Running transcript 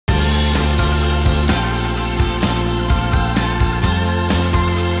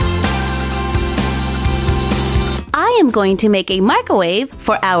I'm going to make a microwave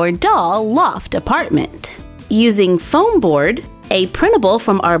for our doll loft apartment. Using foam board, a printable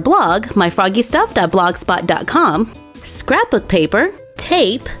from our blog, myfroggystuff.blogspot.com, scrapbook paper,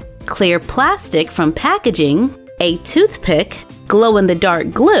 tape, clear plastic from packaging, a toothpick,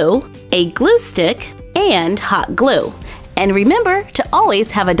 glow-in-the-dark glue, a glue stick, and hot glue. And remember to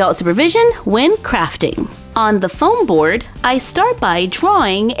always have adult supervision when crafting. On the foam board, I start by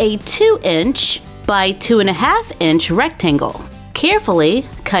drawing a 2" by 2.5" rectangle. Carefully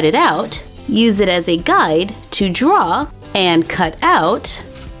cut it out. Use it as a guide to draw and cut out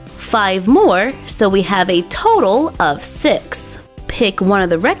 5 more, so we have a total of 6. Pick one of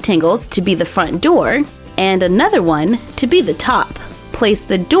the rectangles to be the front door and another one to be the top. Place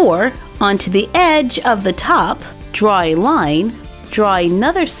the door onto the edge of the top, draw a line, draw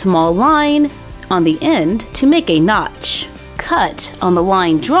another small line on the end to make a notch. Cut on the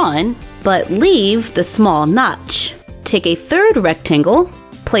line drawn, but leave the small notch. Take a third rectangle,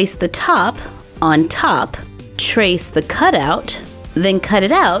 place the top on top, trace the cutout, then cut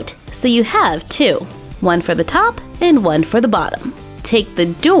it out so you have 2, one for the top and one for the bottom. Take the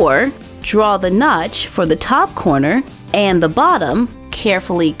door, draw the notch for the top corner and the bottom,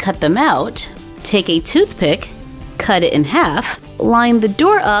 carefully cut them out. Take a toothpick, cut it in half, line the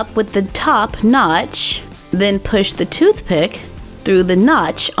door up with the top notch, then push the toothpick through the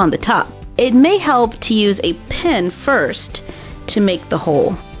notch on the top. It may help to use a pin first to make the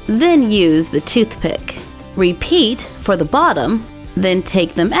hole, then use the toothpick. Repeat for the bottom, then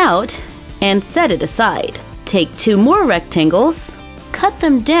take them out and set it aside. Take 2 more rectangles, cut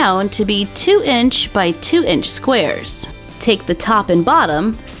them down to be 2" by 2" squares. Take the top and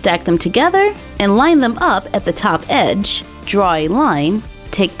bottom, stack them together, and line them up at the top edge. Draw a line,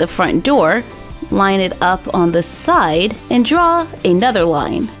 take the front door, line it up on the side, and draw another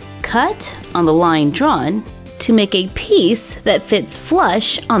line. Cut on the line drawn to make a piece that fits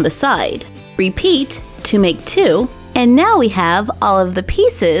flush on the side. Repeat to make 2, and now we have all of the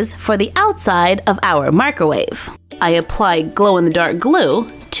pieces for the outside of our microwave. I apply glow-in-the-dark glue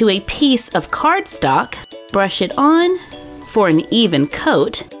to a piece of cardstock, brush it on for an even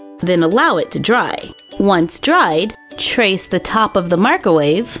coat, then allow it to dry. Once dried, trace the top of the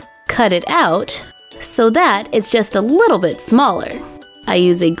microwave, cut it out so that it's just a little bit smaller. I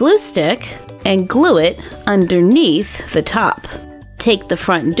use a glue stick and glue it underneath the top. Take the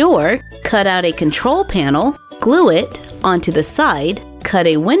front door, cut out a control panel, glue it onto the side, cut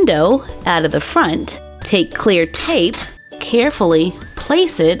a window out of the front, take clear tape, carefully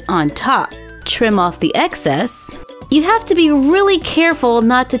place it on top, trim off the excess. You have to be really careful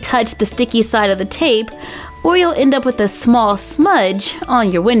not to touch the sticky side of the tape or you'll end up with a small smudge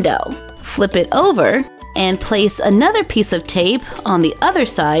on your window. Flip it over and place another piece of tape on the other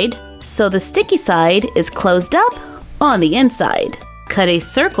side so the sticky side is closed up on the inside. Cut a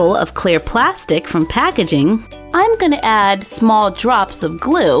circle of clear plastic from packaging. I'm going to add small drops of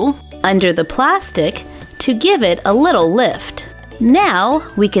glue under the plastic to give it a little lift. Now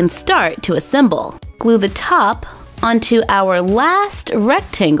we can start to assemble. Glue the top onto our last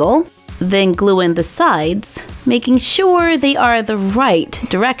rectangle, then glue in the sides, making sure they are the right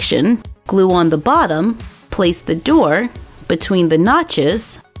direction. Glue on the bottom, place the door between the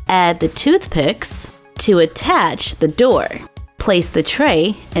notches, add the toothpicks to attach the door. Place the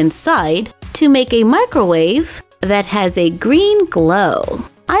tray inside to make a microwave that has a green glow.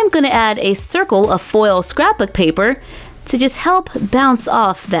 I'm going to add a circle of foil scrapbook paper to just help bounce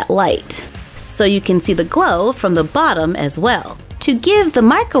off that light, so you can see the glow from the bottom as well. To give the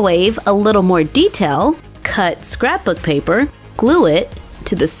microwave a little more detail, cut scrapbook paper, glue it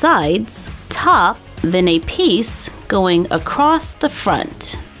to the sides, top, then a piece going across the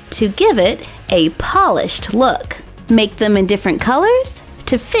front to give it a polished look. Make them in different colors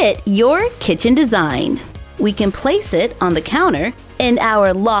to fit your kitchen design. We can place it on the counter in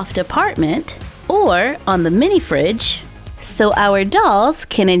our loft apartment or on the mini fridge so our dolls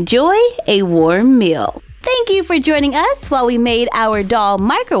can enjoy a warm meal. Thank you for joining us while we made our doll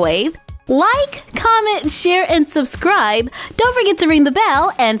microwave. Like, comment, share, and subscribe. Don't forget to ring the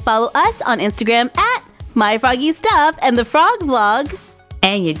bell and follow us on Instagram at My Froggy Stuff and the Frog Vlog.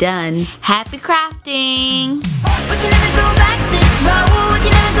 And you're done. Happy crafting! We can never go back this road, we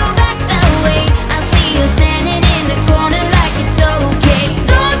can never go back that way. I see you standing in the corner like it's okay.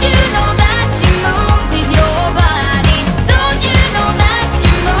 Don't you know that you move with your body? Don't you know that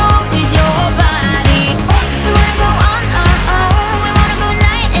you move with your body? We wanna go on, we wanna go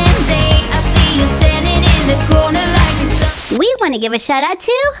night and day. I see you standing in the corner like it's okay. We want to give a shout out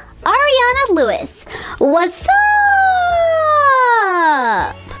to Ariana Lewis. What's up?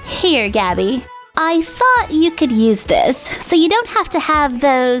 Here, Gabby. I thought you could use this so you don't have to have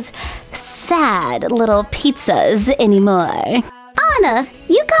those sad little pizzas anymore. Anna,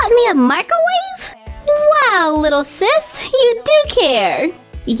 you got me a microwave? Wow, little sis, you do care.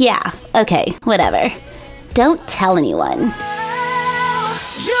 Yeah, okay, whatever. Don't tell anyone.